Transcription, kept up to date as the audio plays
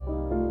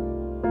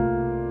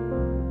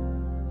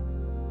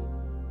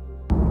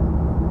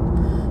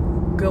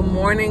Good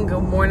morning,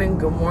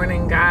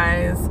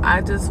 guys.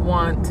 I just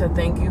want to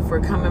thank you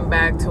for coming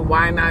back to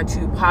Why Not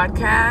You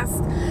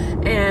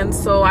podcast. And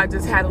so I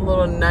just had a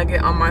little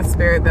nugget on my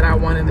spirit that I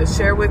wanted to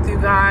share with you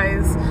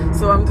guys.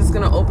 So I'm just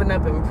going to open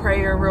up in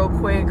prayer real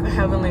quick.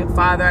 Heavenly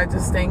Father, I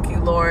just thank you,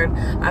 Lord.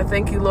 I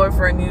thank you, Lord,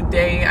 for a new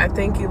day. I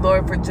thank you,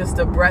 Lord, for just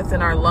a breath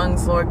in our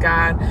lungs, Lord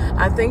God.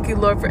 I thank you,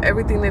 Lord, for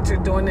everything that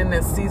you're doing in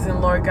this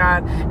season, Lord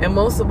God. And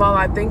most of all,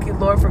 I thank you,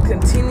 Lord, for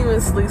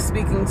continuously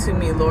speaking to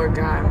me, Lord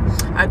God.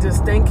 I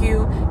just thank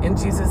you in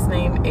Jesus'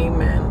 name.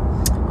 Amen.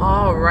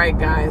 All right,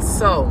 guys.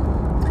 So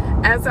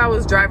as I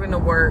was driving to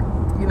work,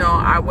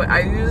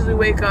 I usually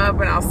wake up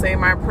and I'll say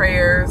my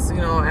prayers,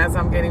 as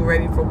I'm getting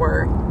ready for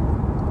work.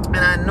 And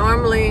I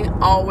normally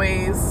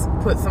always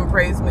put some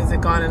praise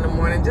music on in the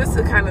morning just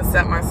to kind of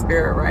set my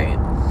spirit right.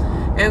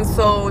 And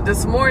so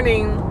this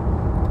morning,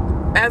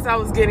 as I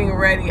was getting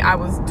ready, I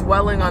was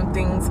dwelling on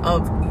things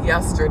of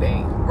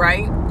yesterday,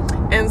 right?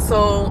 And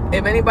so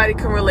if anybody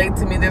can relate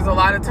to me, there's a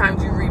lot of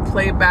times you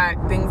replay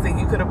back things that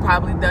you could have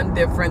probably done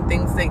different,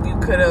 things that you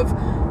could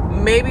have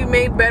maybe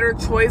made better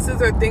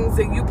choices, or things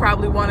that you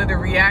probably wanted to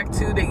react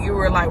to that you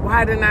were like,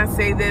 why didn't I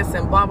say this,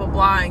 and blah, blah,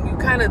 blah. And you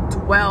kind of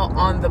dwell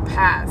on the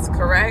past,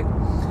 correct?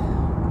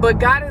 But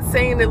God is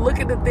saying that look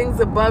at the things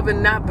above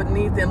and not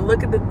beneath, and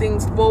look at the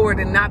things forward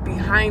and not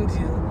behind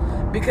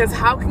you. Because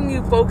how can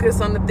you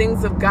focus on the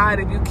things of God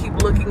if you keep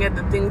looking at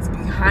the things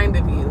behind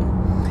of you?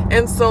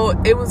 And so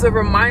it was a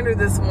reminder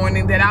this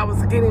morning that I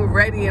was getting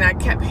ready and I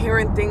kept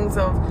hearing things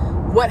of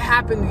what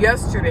happened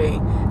yesterday.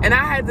 And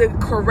I had to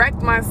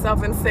correct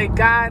myself and say,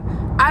 God,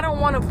 I don't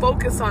want to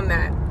focus on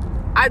that.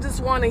 I just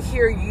want to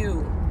hear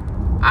you.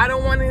 I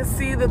don't want to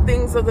see the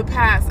things of the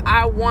past.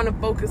 I want to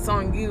focus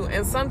on you.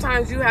 And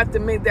sometimes you have to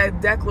make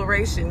that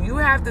declaration. You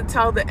have to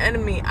tell the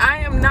enemy, I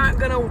am not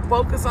going to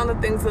focus on the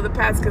things of the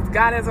past because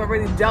God has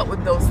already dealt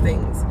with those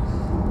things.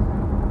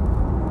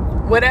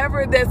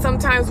 Whatever that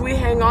sometimes we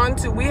hang on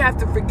to, we have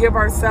to forgive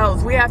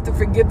ourselves. We have to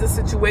forgive the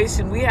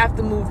situation. We have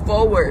to move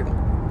forward.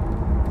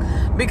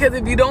 Because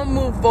if you don't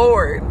move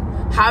forward,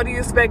 how do you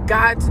expect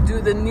God to do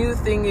the new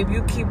thing if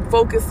you keep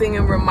focusing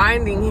and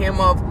reminding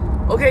him of,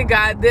 okay,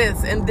 God,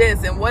 this,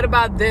 and what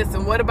about this,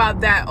 and what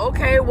about that?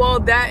 Okay, well,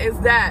 that is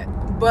that.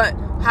 But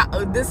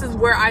this is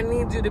where I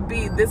need you to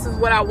be. This is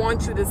what I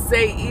want you to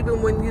say,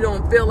 even when you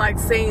don't feel like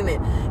saying it.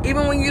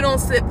 Even when you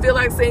don't feel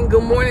like saying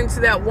good morning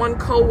to that one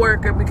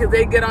coworker because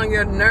they get on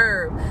your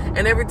nerve.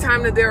 And every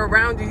time that they're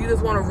around you, you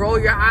just want to roll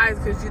your eyes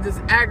because you're just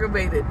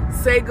aggravated.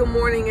 Say good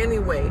morning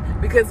anyway,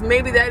 because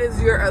maybe that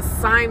is your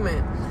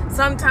assignment.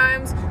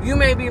 Sometimes you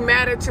may be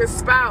mad at your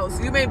spouse.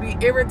 You may be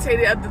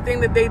irritated at the thing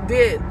that they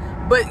did.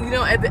 But,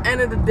 at the end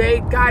of the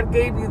day, God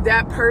gave you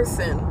that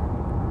person.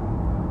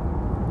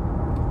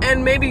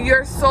 And maybe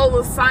your sole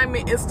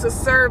assignment is to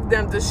serve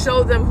them, to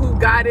show them who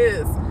God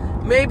is.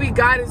 Maybe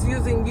God is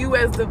using you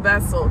as the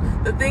vessel.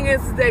 The thing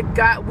is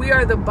that we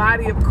are the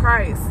body of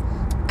Christ.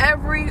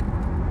 Every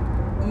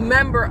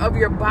member of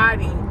your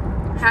body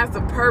has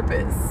a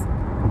purpose.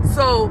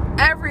 So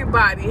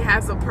everybody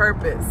has a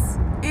purpose.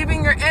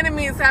 Even your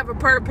enemies have a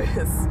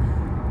purpose.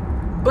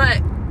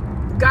 But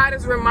God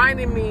is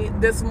reminding me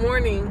this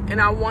morning,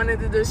 and I wanted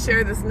to just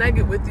share this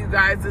nugget with you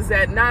guys, is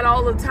that not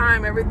all the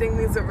time everything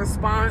needs a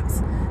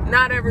response.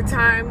 Not every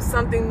time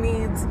something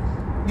needs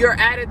your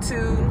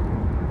attitude.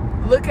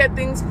 Look at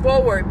things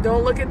forward.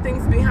 Don't look at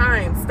things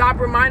behind. Stop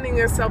reminding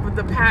yourself of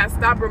the past.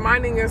 Stop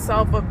reminding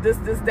yourself of this,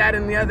 that,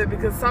 and the other,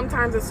 because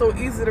sometimes it's so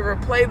easy to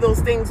replay those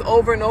things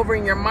over and over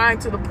in your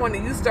mind to the point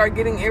that you start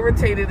getting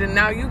irritated, and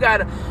now you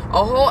got a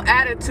whole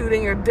attitude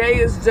and your day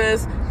is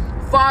just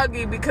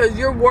foggy because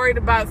you're worried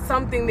about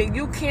something that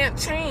you can't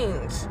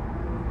change.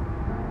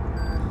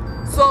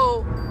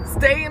 So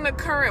stay in the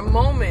current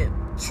moment.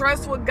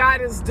 Trust what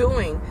God is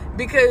doing,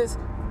 because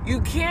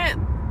you can't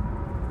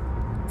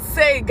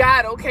say,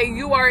 God, okay,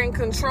 you are in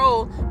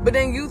control, but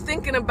then you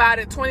thinking about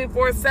it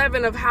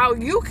 24/7 of how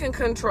you can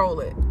control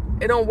it.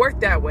 It don't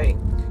work that way.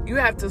 You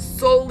have to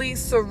solely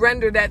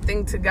surrender that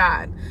thing to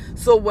God.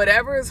 So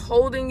whatever is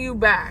holding you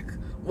back,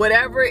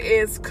 whatever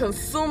is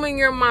consuming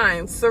your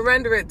mind,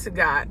 surrender it to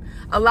God.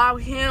 Allow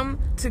him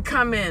to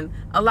come in.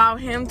 Allow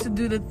him to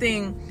do the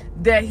thing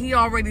that he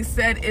already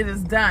said it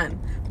is done.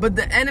 But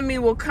the enemy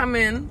will come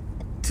in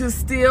to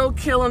steal,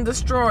 kill, and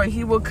destroy.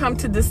 He will come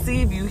to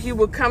deceive you. He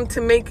will come to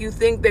make you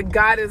think that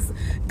God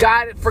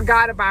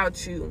forgot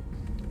about you.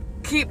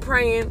 Keep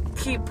praying,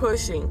 keep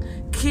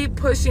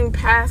pushing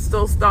past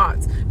those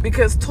thoughts,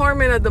 because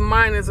torment of the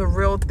mind is a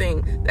real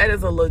thing. That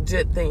is a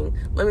legit thing.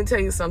 Let me tell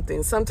you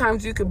something.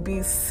 Sometimes you could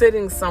be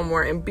sitting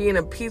somewhere and be in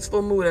a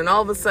peaceful mood, and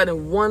all of a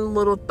sudden one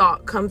little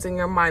thought comes in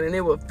your mind, and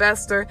it will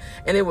fester,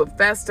 and it will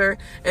fester,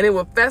 and it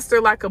will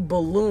fester like a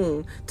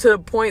balloon to the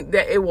point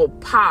that it will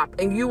pop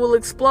and you will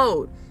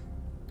explode.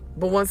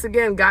 But once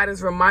again, God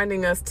is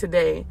reminding us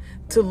today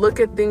to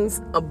look at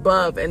things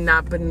above and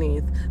not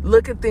beneath.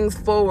 Look at things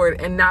forward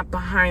and not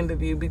behind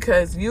of you,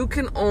 because you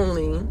can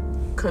only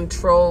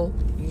control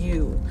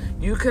you.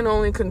 You can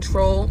only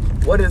control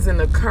what is in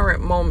the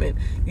current moment.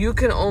 You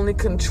can only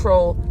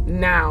control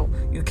now.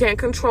 You can't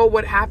control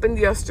what happened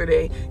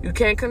yesterday. You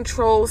can't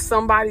control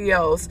somebody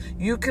else.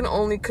 You can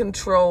only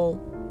control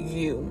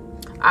you.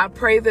 I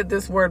pray that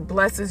this word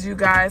blesses you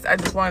guys. I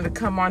just wanted to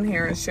come on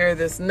here and share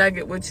this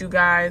nugget with you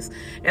guys.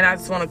 And I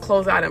just want to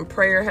close out in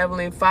prayer.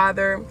 Heavenly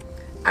Father,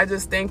 I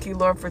just thank you,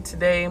 Lord, for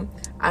today.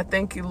 I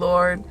thank you,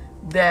 Lord,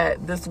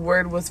 that this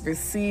word was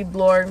received,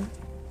 Lord.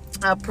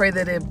 I pray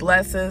that it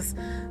blesses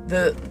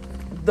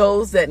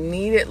those that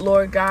need it,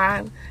 Lord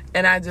God.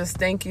 And I just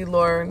thank you,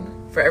 Lord,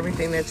 for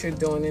everything that you're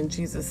doing. In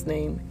Jesus'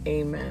 name,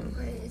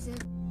 amen.